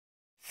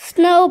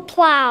Snow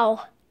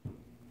plow.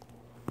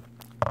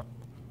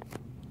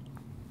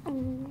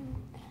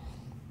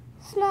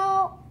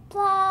 Snow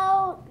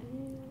plow.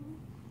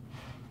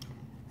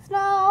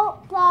 Snow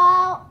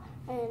plow.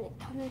 And it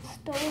comes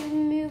stone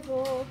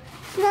removal.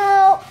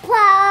 Snow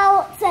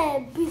plow.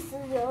 Said beast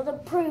of the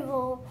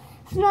approval.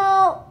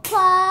 Snow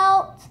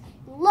plow.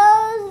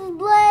 Lows his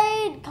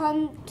blade.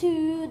 Come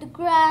to the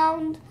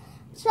ground.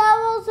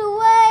 Shovels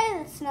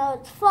away the snow.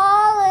 It's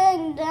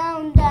falling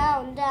down,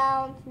 down,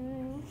 down.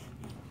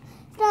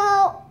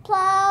 Snow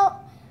plow.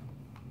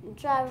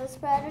 Driver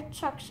spread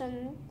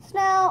traction.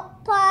 Snow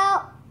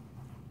plow.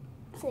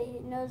 So he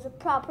knows the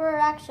proper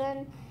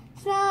action.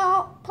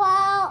 Snow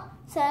plow.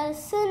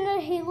 Says cinder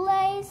he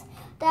lays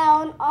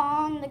down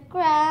on the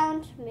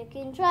ground,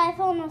 making drive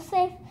no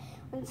safe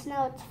when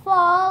snow it's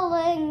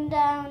falling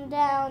down,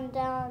 down,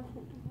 down.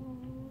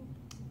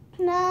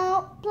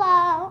 Snow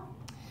plow.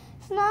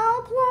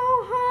 Snow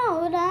plow,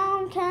 how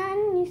down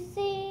can you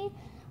see?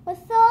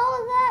 With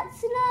all that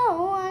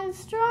snow and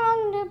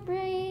strong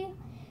debris,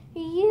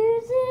 he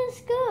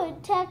uses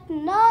good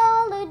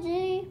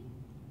technology.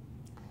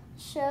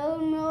 Show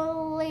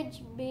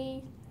knowledge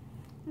be.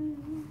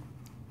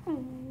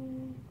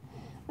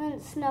 When the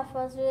snow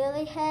was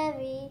really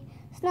heavy,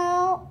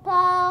 snow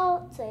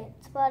plow,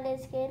 its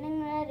body's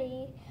getting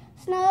ready.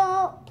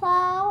 Snow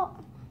plow,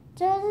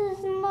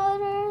 judges and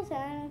motors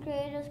and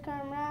graders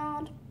come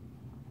round.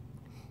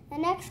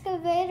 And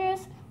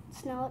excavators,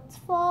 snow it's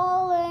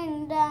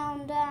falling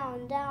down,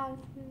 down, down.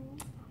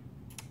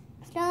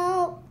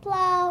 Snow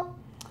plow,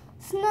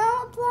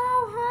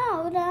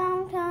 how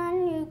down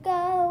can you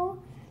go?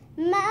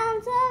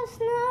 Mounds of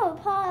snow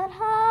piled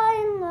high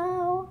and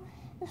low.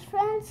 His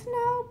friend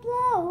Snow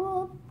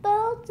Plow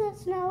built it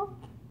snow.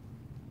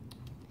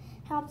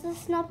 Helps the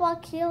snowplow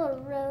kill a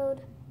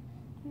road.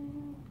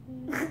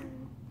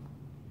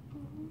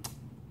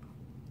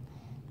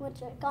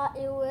 Which I got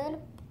you in a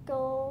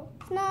pickle.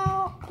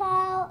 Snow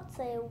plow,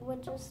 say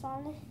winter's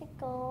on the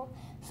hickle.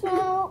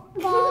 Snow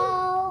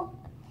plow,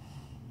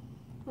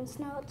 when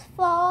snow it's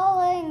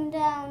falling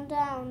down,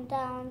 down,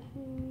 down.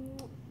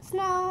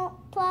 Snow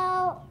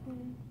plow,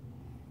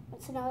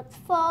 when snow it's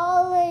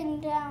falling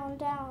down,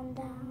 down,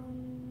 down.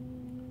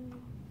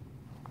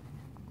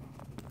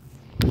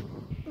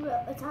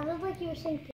 It sounded like you were saying